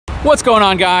What's going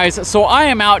on, guys? So I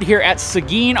am out here at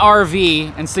Seguin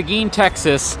RV in Seguin,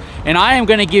 Texas, and I am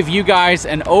going to give you guys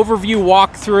an overview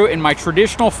walkthrough in my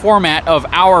traditional format of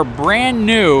our brand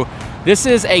new, this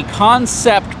is a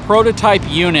concept prototype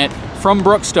unit from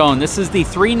Brookstone. This is the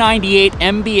 398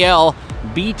 MBL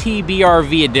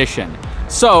BTBRV edition.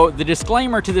 So the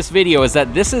disclaimer to this video is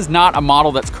that this is not a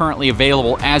model that's currently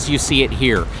available as you see it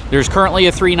here. There's currently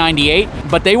a 398,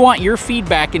 but they want your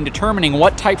feedback in determining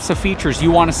what types of features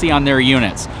you want to see on their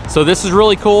units. So this is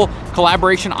really cool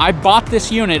collaboration. I bought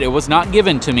this unit, it was not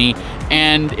given to me,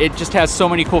 and it just has so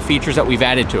many cool features that we've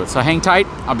added to it. So hang tight,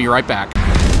 I'll be right back.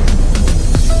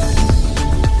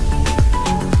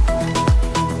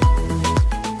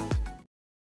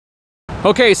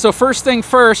 Okay, so first thing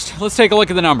first, let's take a look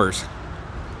at the numbers.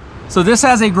 So this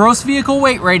has a gross vehicle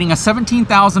weight rating of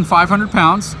 17,500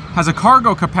 pounds, has a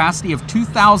cargo capacity of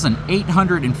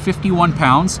 2,851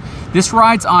 pounds. This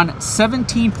rides on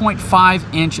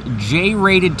 17.5-inch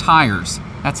J-rated tires.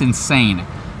 That's insane.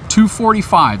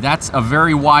 245, that's a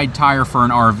very wide tire for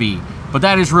an RV, but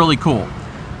that is really cool.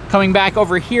 Coming back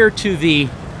over here to the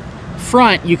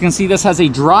front, you can see this has a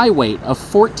dry weight of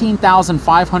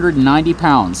 14,590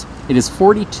 pounds. It is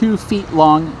 42 feet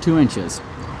long, 2 inches.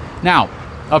 Now,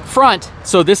 up front,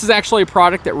 so this is actually a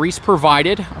product that Reese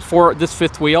provided for this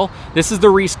fifth wheel. This is the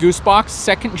Reese Goose Box,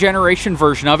 second generation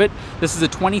version of it. This is a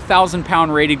 20,000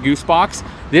 pound rated Goose Box.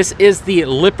 This is the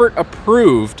Lippert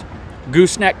approved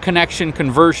gooseneck connection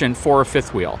conversion for a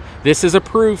fifth wheel. This is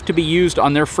approved to be used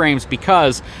on their frames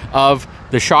because of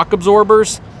the shock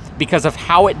absorbers, because of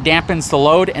how it dampens the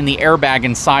load and the airbag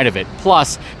inside of it,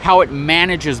 plus how it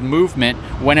manages movement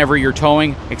whenever you're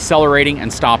towing, accelerating,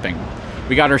 and stopping.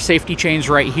 We got our safety chains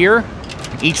right here.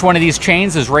 Each one of these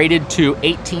chains is rated to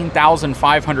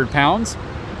 18,500 pounds.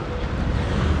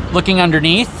 Looking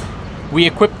underneath, we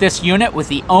equipped this unit with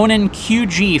the Onan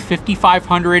QG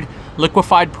 5500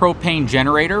 liquefied propane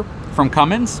generator from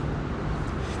Cummins.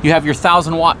 You have your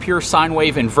 1,000 watt pure sine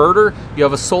wave inverter. You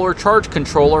have a solar charge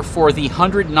controller for the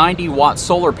 190 watt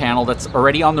solar panel that's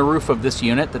already on the roof of this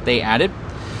unit that they added.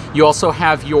 You also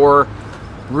have your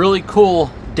really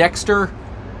cool Dexter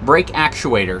brake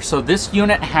actuator. So this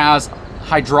unit has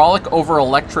hydraulic over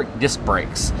electric disc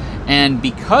brakes, and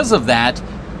because of that,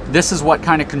 this is what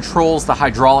kind of controls the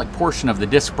hydraulic portion of the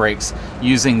disc brakes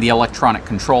using the electronic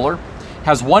controller.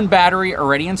 Has one battery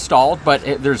already installed, but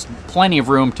there's plenty of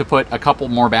room to put a couple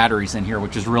more batteries in here,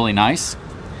 which is really nice.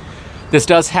 This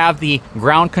does have the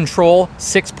ground control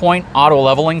 6-point auto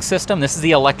leveling system. This is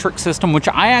the electric system, which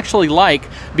I actually like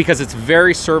because it's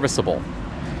very serviceable.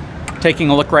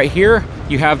 Taking a look right here,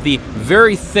 you have the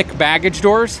very thick baggage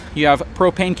doors. You have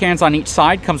propane cans on each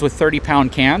side, comes with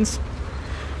 30-pound cans.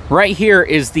 Right here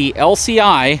is the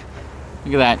LCI,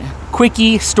 look at that,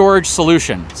 quickie storage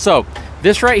solution. So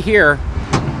this right here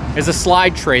is a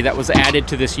slide tray that was added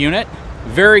to this unit.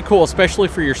 Very cool, especially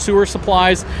for your sewer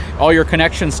supplies, all your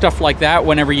connections, stuff like that,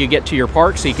 whenever you get to your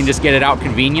park, so you can just get it out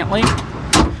conveniently.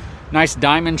 Nice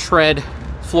diamond tread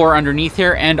floor underneath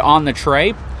here and on the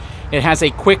tray. It has a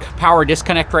quick power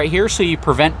disconnect right here, so you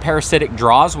prevent parasitic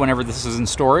draws whenever this is in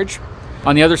storage.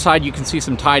 On the other side, you can see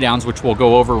some tie downs, which we'll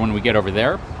go over when we get over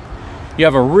there. You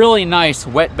have a really nice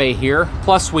wet bay here.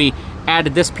 Plus, we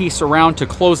added this piece around to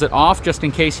close it off, just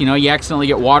in case, you know, you accidentally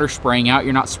get water spraying out.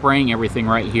 You're not spraying everything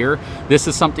right here. This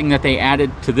is something that they added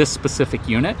to this specific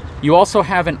unit. You also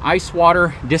have an ice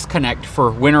water disconnect for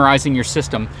winterizing your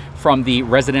system from the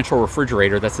residential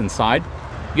refrigerator that's inside.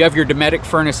 You have your Dometic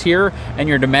furnace here and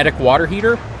your Dometic water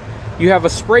heater. You have a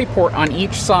spray port on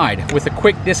each side with a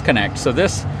quick disconnect. So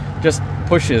this just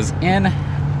pushes in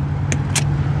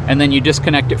and then you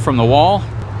disconnect it from the wall.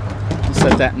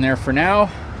 Set that in there for now.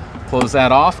 Close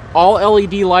that off. All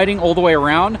LED lighting all the way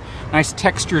around. Nice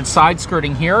textured side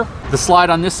skirting here. The slide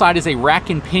on this side is a rack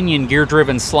and pinion gear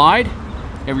driven slide.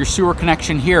 You have your sewer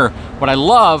connection here. What I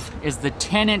love is the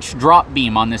 10-inch drop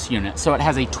beam on this unit. So it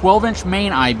has a 12-inch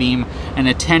main I-beam and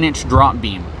a 10-inch drop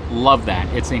beam. Love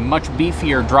that. It's a much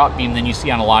beefier drop beam than you see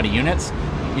on a lot of units.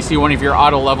 You see one of your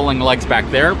auto leveling legs back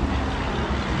there.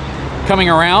 Coming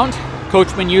around,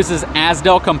 Coachmen uses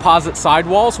Asdel composite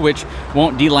sidewalls, which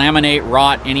won't delaminate,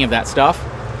 rot, any of that stuff.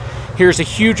 Here's a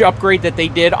huge upgrade that they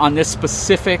did on this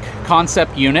specific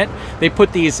concept unit. They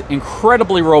put these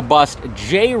incredibly robust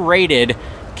J-rated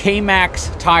K-Max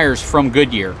tires from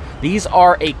Goodyear. These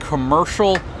are a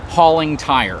commercial hauling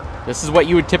tire. This is what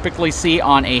you would typically see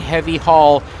on a heavy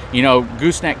haul, you know,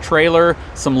 gooseneck trailer,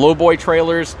 some lowboy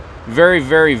trailers. Very,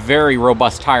 very, very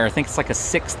robust tire. I think it's like a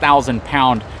 6,000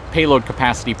 pound payload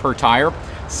capacity per tire.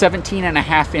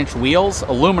 17.5-inch wheels,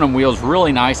 aluminum wheels,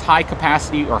 really nice, high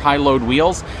capacity or high load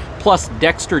wheels, plus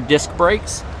Dexter disc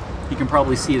brakes. You can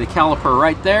probably see the caliper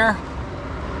right there,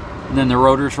 and then the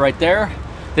rotors right there.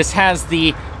 This has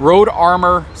the Road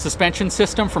Armor suspension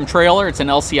system from Trailer. It's an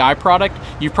LCI product.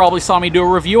 You probably saw me do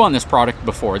a review on this product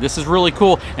before. This is really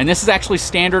cool, and this is actually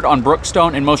standard on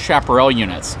Brookstone and most Chaparral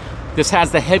units. This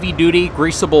has the heavy-duty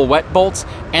greasable wet bolts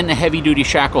and the heavy-duty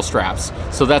shackle straps,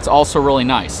 so that's also really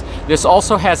nice. This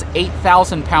also has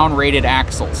 8,000 pound rated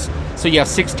axles, so you have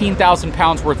 16,000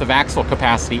 pounds worth of axle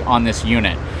capacity on this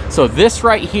unit. So this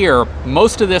right here,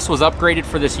 most of this was upgraded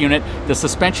for this unit. The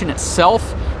suspension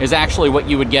itself is actually what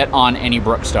you would get on any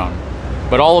Brookstone,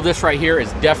 but all of this right here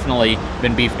has definitely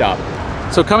been beefed up.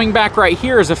 So coming back right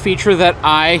here is a feature that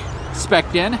I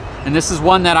spec'd in, and this is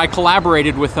one that I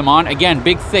collaborated with them on. Again,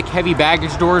 big, thick, heavy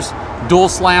baggage doors, dual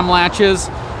slam latches,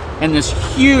 and this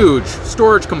huge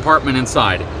storage compartment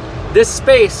inside. This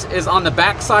space is on the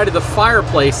back side of the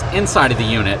fireplace inside of the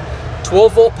unit.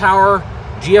 12-volt power,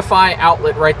 GFI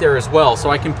outlet right there as well. So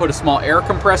I can put a small air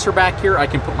compressor back here. I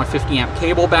can put my 50-amp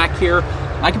cable back here.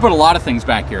 I can put a lot of things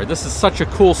back here. This is such a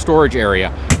cool storage area.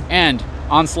 And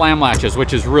on slam latches,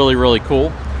 which is really, really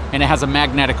cool. And it has a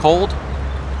magnetic hold.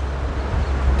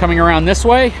 Coming around this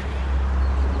way,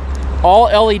 all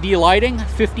LED lighting,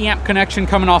 50-amp connection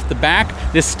coming off the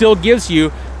back. This still gives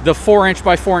you the 4-inch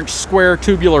by 4-inch square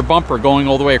tubular bumper going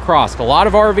all the way across. A lot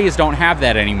of RVs don't have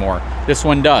that anymore. This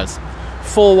one does.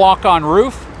 Full walk-on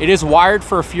roof. It is wired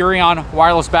for a Furrion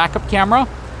wireless backup camera.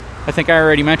 I think I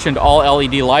already mentioned all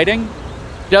LED lighting.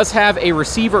 It does have a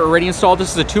receiver already installed.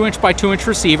 This is a 2-inch by 2-inch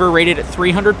receiver rated at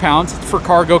 300 pounds. It's for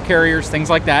cargo carriers,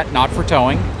 things like that, not for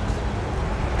towing.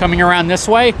 Coming around this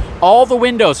way, all the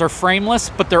windows are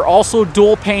frameless, but they're also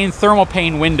dual pane thermal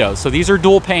pane windows. So these are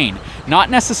dual pane.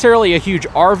 Not necessarily a huge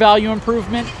R value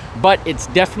improvement, but it's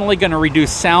definitely going to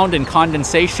reduce sound and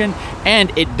condensation,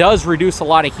 and it does reduce a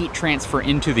lot of heat transfer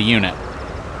into the unit.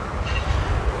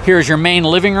 Here's your main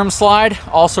living room slide,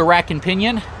 also rack and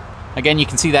pinion. Again, you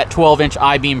can see that 12-inch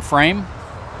I-beam frame.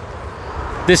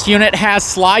 This unit has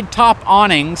slide top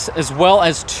awnings as well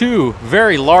as 2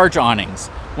 very large awnings.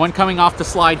 One coming off the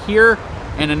slide here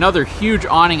and another huge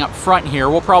awning up front here.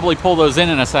 We'll probably pull those in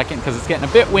a second because it's getting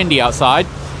a bit windy outside.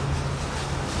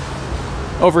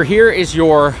 Over here is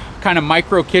your kind of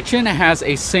micro kitchen. It has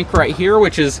a sink right here,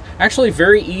 which is actually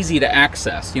very easy to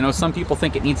access. You know, some people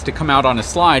think it needs to come out on a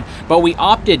slide, but we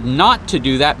opted not to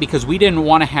do that because we didn't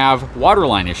want to have water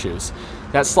line issues.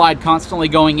 That slide constantly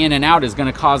going in and out is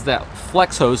going to cause that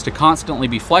flex hose to constantly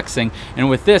be flexing, and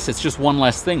with this, it's just one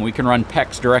less thing. We can run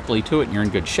PEX directly to it and you're in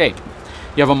good shape.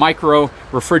 You have a micro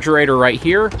refrigerator right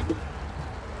here.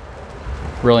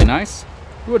 Really nice.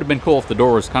 It would have been cool if the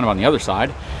door was kind of on the other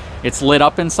side. It's lit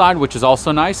up inside, which is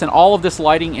also nice, and all of this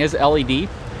lighting is LED.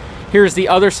 Here's the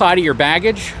other side of your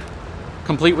baggage,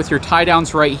 complete with your tie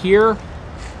downs right here.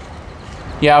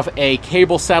 You have a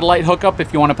cable satellite hookup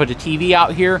if you want to put a TV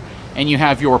out here, and you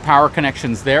have your power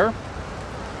connections there.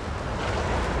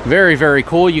 Very, very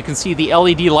cool. You can see the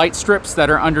LED light strips that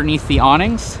are underneath the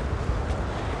awnings.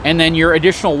 And then your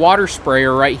additional water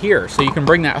sprayer right here. So you can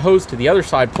bring that hose to the other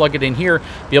side, plug it in here,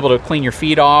 be able to clean your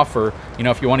feet off, or you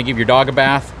know, if you want to give your dog a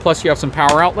bath. Plus you have some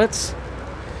power outlets.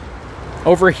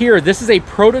 Over here, this is a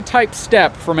prototype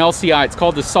step from LCI. It's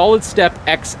called the Solid Step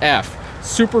XF.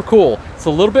 Super cool. It's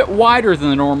a little bit wider than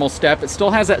the normal step. It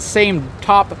still has that same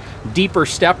top, deeper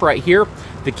step right here.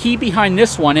 The key behind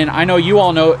this one, and I know you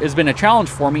all know has been a challenge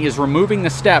for me, is removing the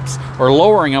steps or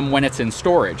lowering them when it's in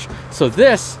storage. So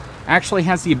this actually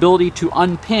has the ability to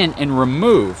unpin and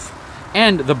remove.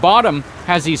 And the bottom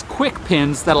has these quick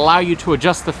pins that allow you to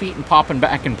adjust the feet and pop them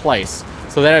back in place.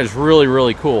 So that is really,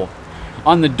 really cool.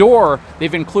 On the door,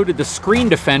 they've included the screen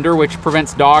defender, which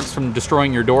prevents dogs from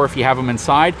destroying your door if you have them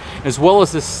inside, as well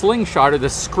as the slingshot or the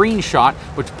screenshot,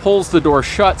 which pulls the door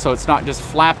shut so it's not just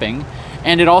flapping.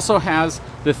 And it also has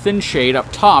the thin shade up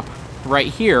top right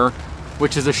here,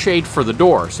 which is a shade for the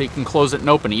door, so you can close it and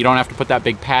open it. You don't have to put that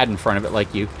big pad in front of it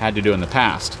like you had to do in the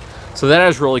past. So that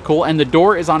is really cool. And the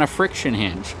door is on a friction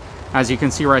hinge, as you can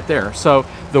see right there. So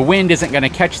the wind isn't going to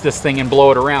catch this thing and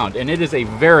blow it around. And it is a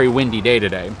very windy day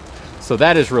today. So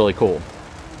that is really cool.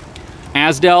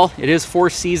 Asdel, it is 4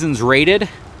 seasons rated.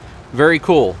 Very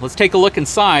cool. Let's take a look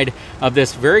inside of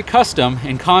this very custom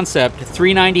and concept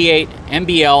 398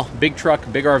 MBL Big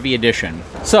Truck Big RV Edition.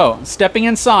 So stepping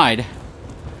inside,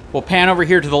 we'll pan over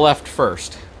here to the left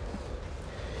first.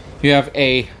 You have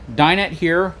a dinette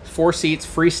here, 4 seats,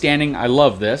 freestanding. I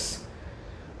love this.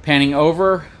 Panning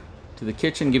over to the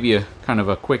kitchen, give you kind of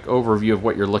a quick overview of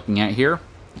what you're looking at here.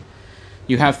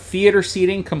 You have theater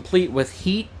seating complete with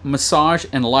heat, massage,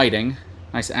 and lighting.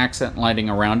 Nice accent lighting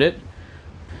around it.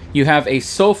 You have a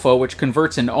sofa, which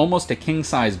converts into almost a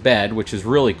king-size bed, which is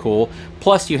really cool.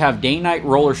 Plus, you have day-night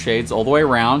roller shades all the way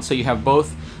around, so you have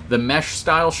both the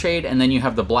mesh-style shade, and then you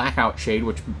have the blackout shade,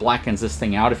 which blackens this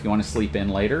thing out if you want to sleep in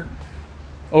later.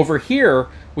 Over here,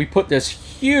 we put this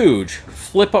huge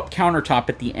flip-up countertop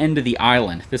at the end of the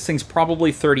island. This thing's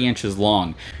probably 30 inches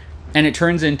long. And it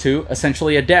turns into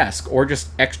essentially a desk or just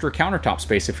extra countertop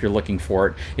space if you're looking for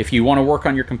it. If you want to work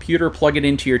on your computer, plug it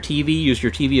into your TV, use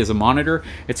your TV as a monitor,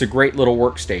 it's a great little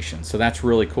workstation. So that's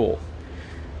really cool.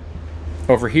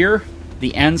 Over here,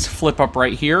 the ends flip up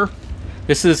right here.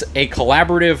 This is a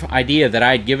collaborative idea that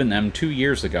I had given them 2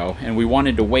 years ago, and we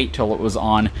wanted to wait till it was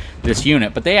on this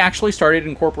unit. But they actually started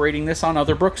incorporating this on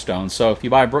other Brookstones. So if you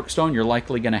buy a Brookstone, you're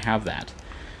likely going to have that.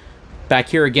 Back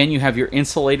here again, you have your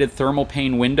insulated thermal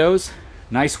pane windows,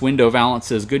 nice window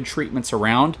valances, good treatments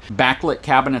around, backlit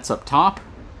cabinets up top.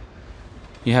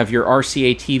 You have your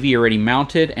RCA TV already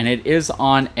mounted, and it is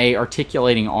on a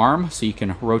articulating arm, so you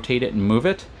can rotate it and move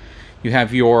it. You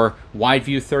have your wide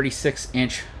view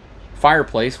 36-inch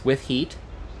fireplace with heat.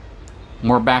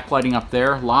 More backlighting up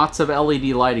there, lots of LED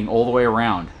lighting all the way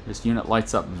around. This unit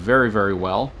lights up very, very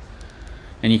well.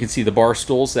 And you can see the bar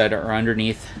stools that are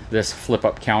underneath this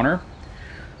flip-up counter.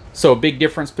 So a big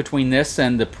difference between this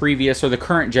and the previous or the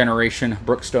current generation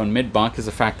Brookstone mid-bunk is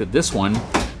the fact that this one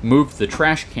moved the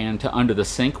trash can to under the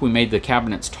sink. We made the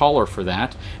cabinets taller for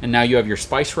that. And now you have your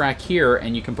spice rack here,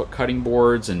 and you can put cutting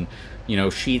boards and, you know,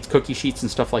 sheets, cookie sheets and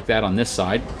stuff like that on this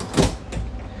side.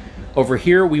 Over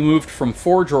here, we moved from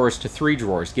 4 drawers to 3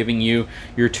 drawers, giving you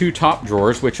your 2 top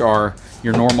drawers, which are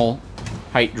your normal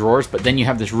height drawers, but then you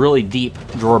have this really deep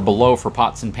drawer below for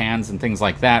pots and pans and things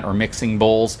like that, or mixing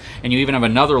bowls, and you even have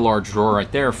another large drawer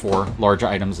right there for large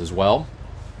items as well.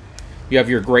 You have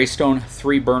your Greystone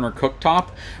 3-burner cooktop.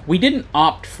 We didn't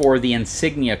opt for the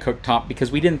Insignia cooktop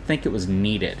because we didn't think it was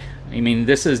needed. I mean,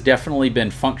 this has definitely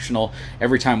been functional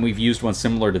every time we've used one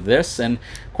similar to this, and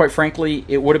quite frankly,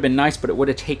 it would have been nice, but it would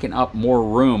have taken up more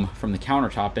room from the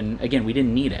countertop, and again, we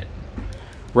didn't need it.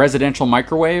 Residential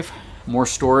microwave, more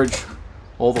storage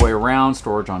all the way around,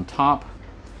 storage on top.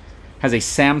 Has a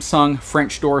Samsung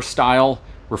French door style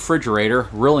refrigerator,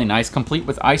 really nice, complete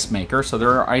with ice maker, so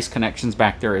there are ice connections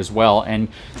back there as well, and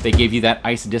they gave you that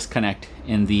ice disconnect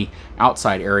in the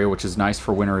outside area, which is nice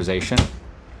for winterization.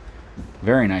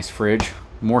 Very nice fridge.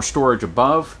 More storage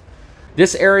above.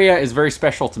 This area is very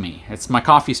special to me. It's my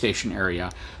coffee station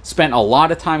area. Spent a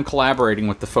lot of time collaborating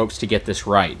with the folks to get this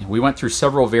right. We went through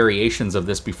several variations of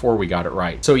this before we got it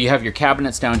right. So you have your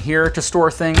cabinets down here to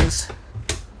store things.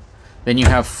 Then you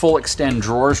have full extend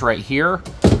drawers right here,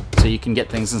 so you can get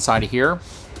things inside of here.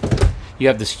 You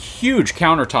have this huge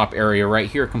countertop area right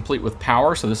here, complete with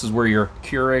power. So this is where your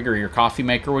Keurig or your coffee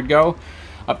maker would go.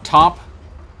 Up top,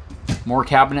 more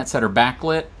cabinets that are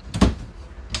backlit.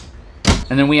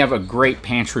 And then we have a great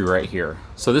pantry right here.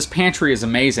 So this pantry is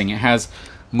amazing. It has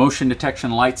motion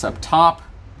detection lights up top.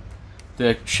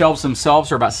 The shelves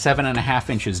themselves are about 7.5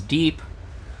 inches deep.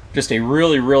 Just a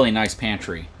really, really nice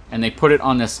pantry. And they put it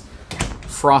on this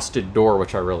frosted door,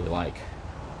 which I really like.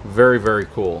 Very, very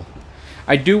cool.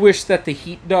 I do wish that the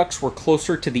heat ducts were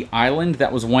closer to the island.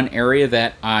 That was one area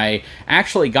that I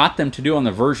actually got them to do on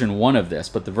the version 1 of this,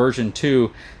 but the version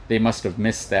 2, they must have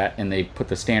missed that, and they put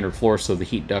the standard floor, so the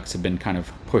heat ducts have been kind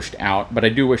of pushed out. But I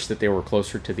do wish that they were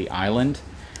closer to the island.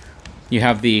 You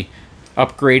have the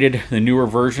upgraded, the newer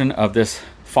version of this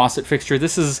faucet fixture.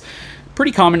 This is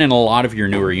pretty common in a lot of your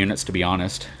newer units, to be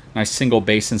honest. Nice single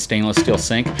basin stainless steel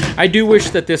sink. I do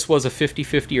wish that this was a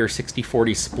 50-50 or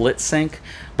 60-40 split sink,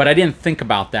 but I didn't think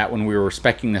about that when we were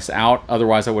speccing this out.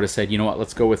 Otherwise, I would have said, you know what,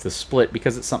 let's go with the split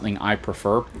because it's something I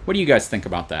prefer. What do you guys think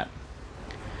about that?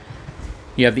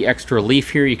 You have the extra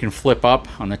leaf here you can flip up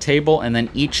on the table, and then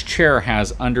each chair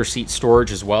has under-seat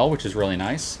storage as well, which is really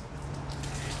nice.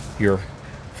 Your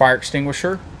fire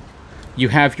extinguisher. You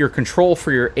have your control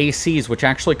for your ACs, which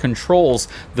actually controls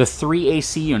the 3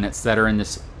 AC units that are in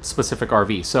this specific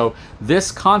RV. So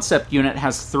this concept unit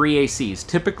has 3 ACs.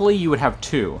 Typically, you would have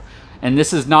 2. And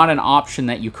this is not an option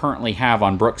that you currently have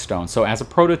on Brookstone. So as a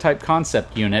prototype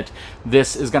concept unit,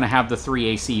 this is going to have the 3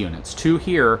 AC units. 2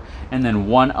 here, and then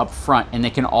 1 up front. And they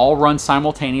can all run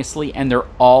simultaneously, and they're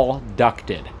all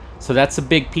ducted. So that's a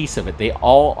big piece of it. They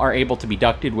all are able to be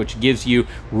ducted, which gives you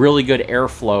really good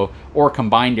airflow or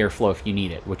combined airflow if you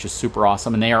need it, which is super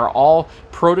awesome. And they are all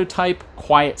prototype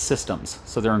quiet systems.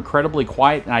 So they're incredibly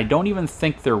quiet, and I don't even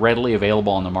think they're readily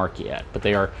available on the market yet, but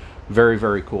they are very,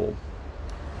 very cool.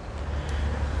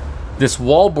 This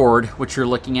wallboard, which you're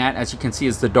looking at, as you can see,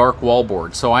 is the dark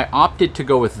wallboard. So I opted to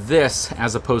go with this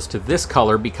as opposed to this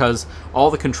color because all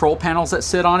the control panels that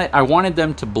sit on it, I wanted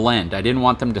them to blend. I didn't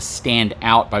want them to stand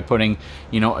out by putting,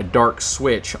 you know, a dark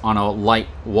switch on a light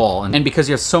wall. And because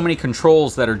you have so many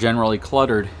controls that are generally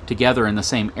cluttered together in the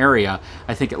same area,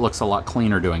 I think it looks a lot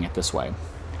cleaner doing it this way.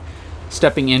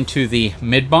 Stepping into the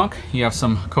mid bunk, you have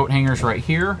some coat hangers right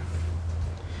here.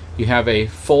 You have a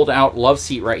fold-out love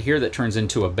seat right here that turns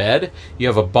into a bed. You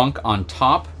have a bunk on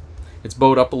top. It's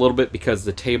bowed up a little bit because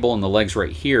the table and the legs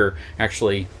right here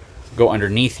actually go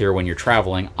underneath here when you're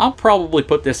traveling. I'll probably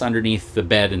put this underneath the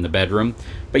bed in the bedroom.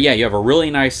 But yeah, you have a really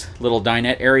nice little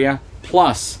dinette area,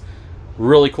 plus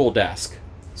really cool desk.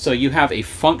 So you have a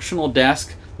functional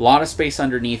desk, a lot of space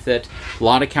underneath it, a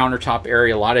lot of countertop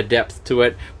area, a lot of depth to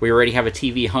it. We already have a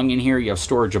TV hung in here. You have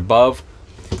storage above.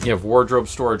 You have wardrobe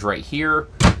storage right here.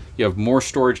 You have more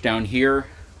storage down here.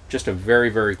 Just a very,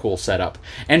 very cool setup.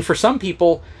 And for some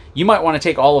people, you might want to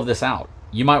take all of this out.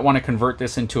 You might want to convert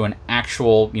this into an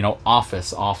actual, you know,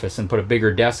 office and put a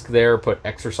bigger desk there, put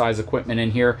exercise equipment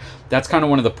in here. That's kind of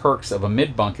one of the perks of a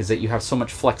mid bunk, is that you have so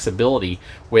much flexibility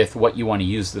with what you want to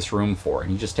use this room for,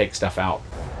 and you just take stuff out.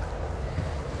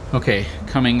 Okay,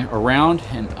 coming around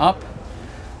and up,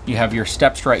 you have your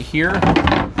steps right here,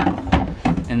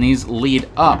 and these lead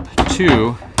up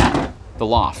to the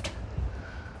loft.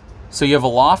 So you have a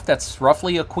loft that's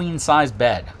roughly a queen size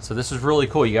bed. So this is really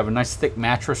cool. You have a nice thick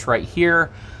mattress right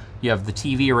here. You have the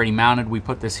TV already mounted. We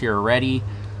put this here already.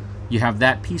 You have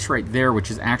that piece right there,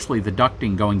 which is actually the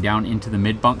ducting going down into the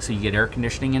mid bunk, so you get air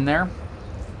conditioning in there.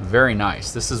 Very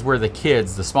nice. This is where the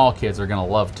kids, the small kids, are gonna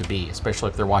love to be, especially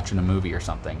if they're watching a movie or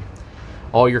something.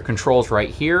 All your controls right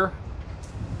here.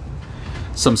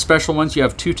 Some special ones. You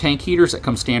have 2 tank heaters that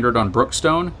come standard on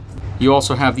Brookstone. You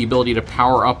also have the ability to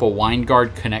power up a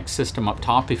WineGuard Connect system up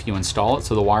top if you install it,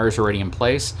 so the wire's already in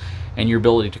place, and your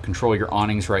ability to control your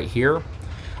awnings right here.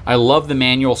 I love the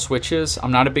manual switches.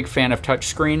 I'm not a big fan of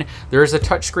touchscreen. There is a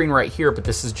touchscreen right here, but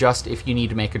this is just if you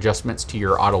need to make adjustments to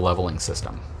your auto leveling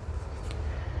system.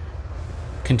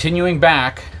 Continuing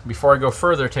back, before I go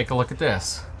further, take a look at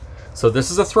this. So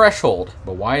this is a threshold,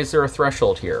 but why is there a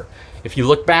threshold here? If you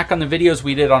look back on the videos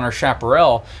we did on our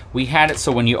Chaparral, we had it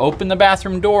so when you open the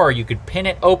bathroom door, you could pin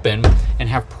it open and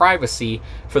have privacy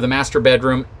for the master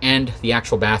bedroom and the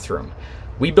actual bathroom.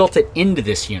 We built it into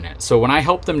this unit. So when I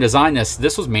helped them design this,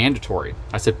 this was mandatory.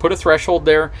 I said, put a threshold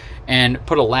there and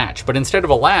put a latch. But instead of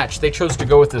a latch, they chose to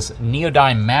go with this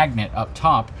neodyme magnet up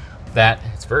top that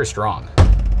it's very strong,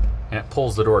 and it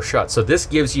pulls the door shut. So this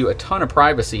gives you a ton of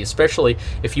privacy, especially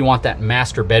if you want that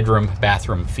master bedroom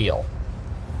bathroom feel.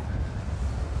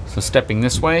 So stepping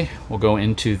this way, we'll go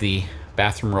into the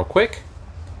bathroom real quick.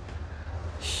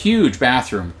 Huge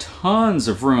bathroom, tons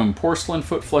of room, porcelain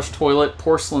foot flush toilet,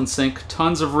 porcelain sink,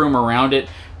 tons of room around it,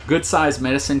 good sized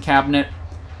medicine cabinet.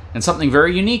 And something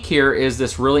very unique here is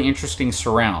this really interesting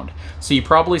surround. So you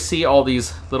probably see all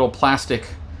these little plastic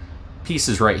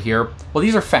pieces right here. Well,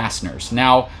 these are fasteners.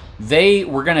 Now, they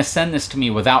were gonna send this to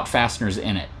me without fasteners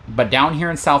in it. But down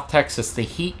here in South Texas, the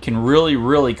heat can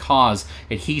really cause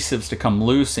adhesives to come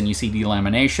loose and you see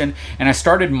delamination. And I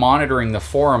started monitoring the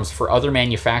forums for other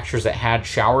manufacturers that had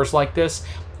showers like this,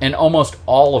 and almost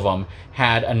all of them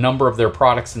had a number of their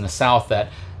products in the South that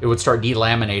it would start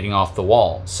delaminating off the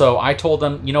wall. So I told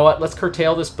them, you know what, let's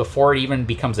curtail this before it even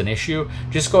becomes an issue.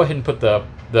 Just go ahead and put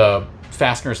the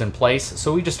fasteners in place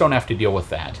so we just don't have to deal with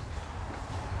that.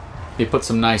 They put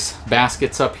some nice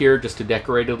baskets up here just to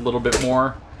decorate it a little bit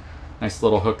more. Nice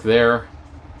little hook there.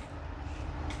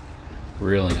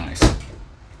 Really nice.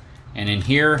 And in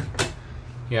here,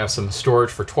 you have some storage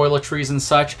for toiletries and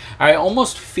such. I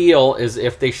almost feel as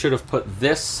if they should have put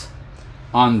this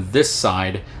on this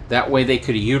side. That way they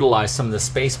could utilize some of the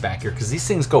space back here, because these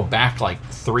things go back like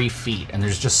 3 feet and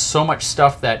there's just so much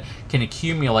stuff that can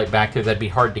accumulate back there that'd be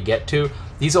hard to get to.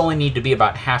 These only need to be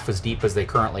about half as deep as they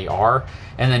currently are,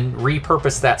 and then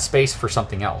repurpose that space for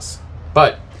something else.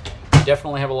 But you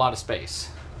definitely have a lot of space.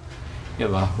 You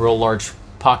have a real large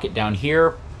pocket down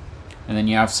here, and then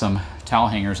you have some towel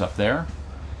hangers up there.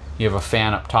 You have a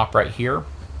fan up top right here.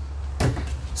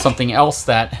 Something else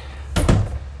that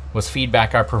was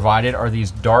feedback I provided are these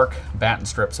dark batten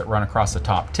strips that run across the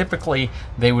top. Typically,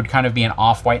 they would kind of be an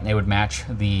off-white and they would match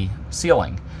the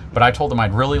ceiling. But I told them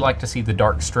I'd really like to see the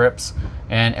dark strips,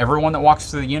 and everyone that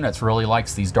walks through the units really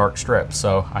likes these dark strips,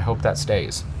 so I hope that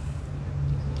stays.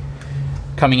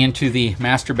 Coming into the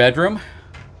master bedroom.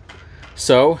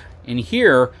 So in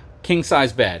here, king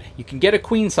size bed. You can get a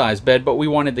queen size bed, but we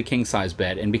wanted the king size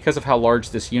bed, and because of how large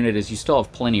this unit is, you still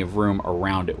have plenty of room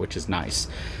around it, which is nice.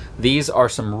 These are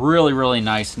some really, really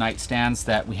nice nightstands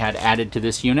that we had added to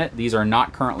this unit. These are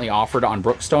not currently offered on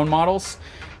Brookstone models,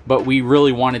 but we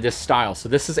really wanted this style. So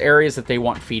this is areas that they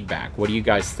want feedback. What do you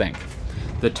guys think?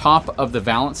 The top of the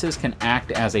valances can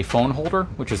act as a phone holder,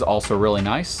 which is also really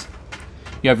nice.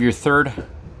 You have your third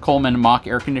Coleman mock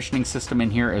air conditioning system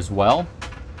in here as well.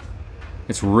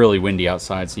 It's really windy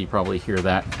outside, so you probably hear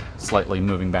that slightly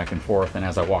moving back and forth and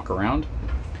as I walk around.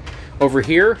 Over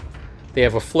here, they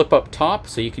have a flip up top,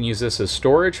 so you can use this as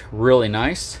storage. Really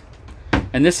nice.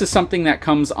 And this is something that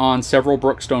comes on several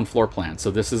Brookstone floor plans,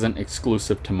 so this isn't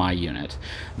exclusive to my unit.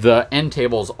 The end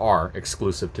tables are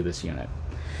exclusive to this unit.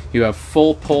 You have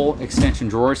full pull extension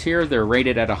drawers here. They're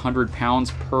rated at 100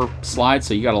 pounds per slide,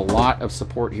 so you got a lot of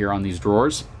support here on these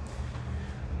drawers.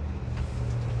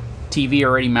 TV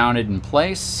already mounted in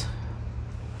place.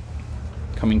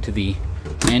 Coming to the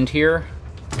end here.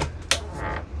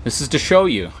 This is to show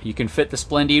you, you can fit the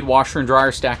Splendide washer and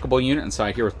dryer stackable unit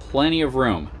inside here with plenty of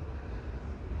room.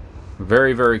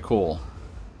 Very, very cool.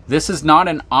 This is not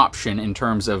an option in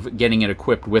terms of getting it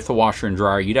equipped with a washer and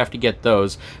dryer. You'd have to get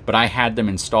those, but I had them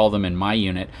install them in my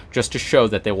unit just to show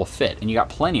that they will fit. And you got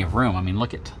plenty of room. I mean,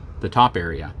 look at the top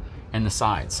area and the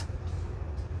sides.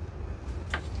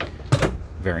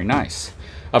 Very nice.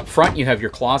 Up front, you have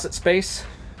your closet space.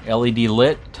 LED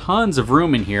lit, tons of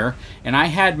room in here, and I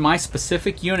had my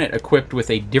specific unit equipped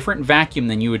with a different vacuum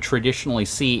than you would traditionally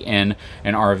see in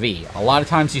an RV. A lot of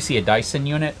times you see a Dyson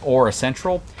unit or a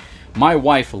Central. My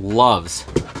wife loves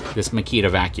this Makita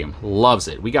vacuum, loves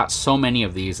it. We got so many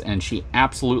of these, and she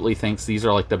absolutely thinks these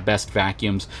are like the best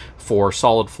vacuums for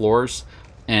solid floors,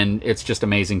 and it's just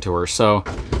amazing to her. So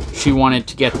she wanted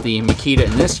to get the Makita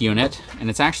in this unit, and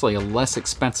it's actually a less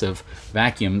expensive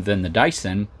vacuum than the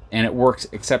Dyson, and it works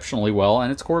exceptionally well,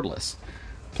 and it's cordless.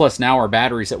 Plus now our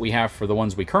batteries that we have for the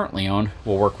ones we currently own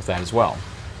will work with that as well.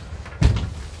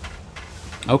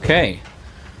 Okay,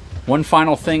 one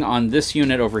final thing on this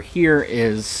unit over here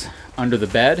is under the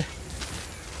bed.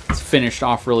 It's finished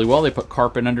off really well. They put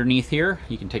carpet underneath here.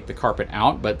 You can take the carpet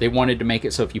out, but they wanted to make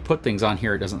it so if you put things on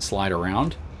here, it doesn't slide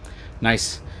around.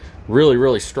 Nice, really,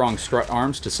 really strong strut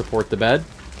arms to support the bed.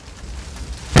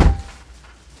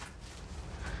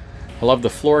 I love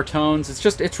the floor tones.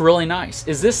 It's really nice.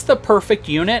 Is this the perfect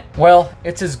unit? Well,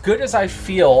 it's as good as I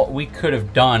feel we could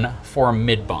have done for a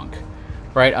mid-bunk,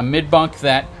 right? A mid-bunk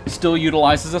that still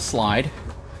utilizes a slide,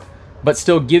 but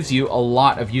still gives you a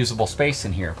lot of usable space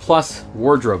in here, plus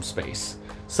wardrobe space.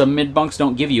 Some mid-bunks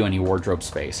don't give you any wardrobe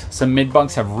space. Some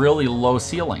mid-bunks have really low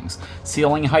ceilings.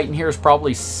 Ceiling height in here is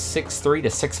probably 6'3" to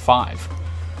 6'5".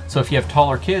 So if you have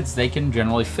taller kids, they can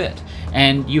generally fit.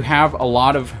 And you have a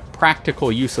lot of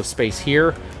practical use of space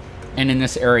here and in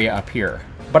this area up here.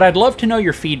 But I'd love to know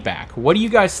your feedback. What do you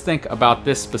guys think about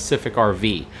this specific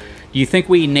RV? Do you think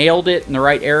we nailed it in the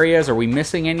right areas? Are we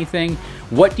missing anything?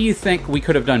 What do you think we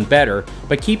could have done better?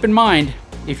 But keep in mind,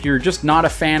 if you're just not a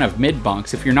fan of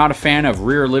mid-bunks, if you're not a fan of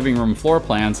rear living room floor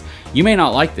plans, you may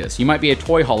not like this. You might be a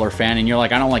toy hauler fan and you're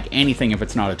like, I don't like anything if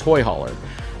it's not a toy hauler.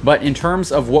 But in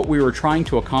terms of what we were trying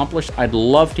to accomplish, I'd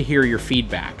love to hear your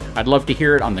feedback. I'd love to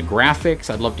hear it on the graphics.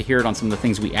 I'd love to hear it on some of the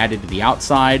things we added to the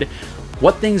outside.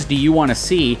 What things do you want to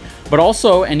see? But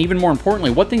also, and even more importantly,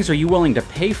 what things are you willing to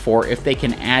pay for if they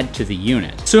can add to the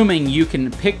unit? Assuming you can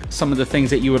pick some of the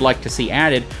things that you would like to see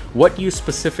added, what do you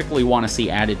specifically want to see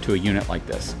added to a unit like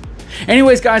this?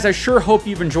 Anyways, guys, I sure hope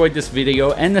you've enjoyed this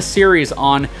video and the series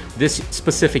on this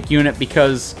specific unit,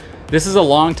 because this is a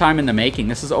long time in the making.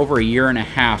 This is over 1.5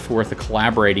 years worth of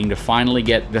collaborating to finally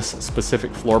get this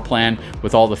specific floor plan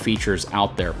with all the features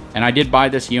out there. And I did buy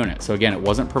this unit, so again, it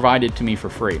wasn't provided to me for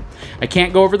free. I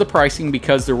can't go over the pricing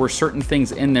because there were certain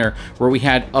things in there where we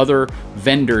had other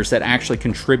vendors that actually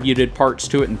contributed parts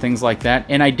to it and things like that.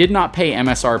 And I did not pay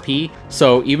MSRP,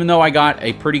 so even though I got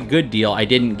a pretty good deal, I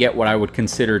didn't get what I would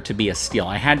consider to be a steal.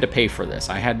 I had to pay for this.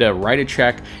 I had to write a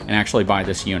check and actually buy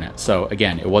this unit. So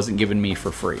again, it wasn't given me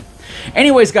for free.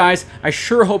 Anyways, guys, I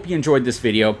sure hope you enjoyed this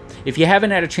video. If you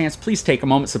haven't had a chance, please take a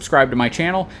moment, subscribe to my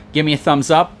channel, give me a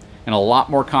thumbs up, and a lot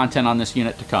more content on this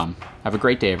unit to come. Have a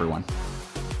great day, everyone.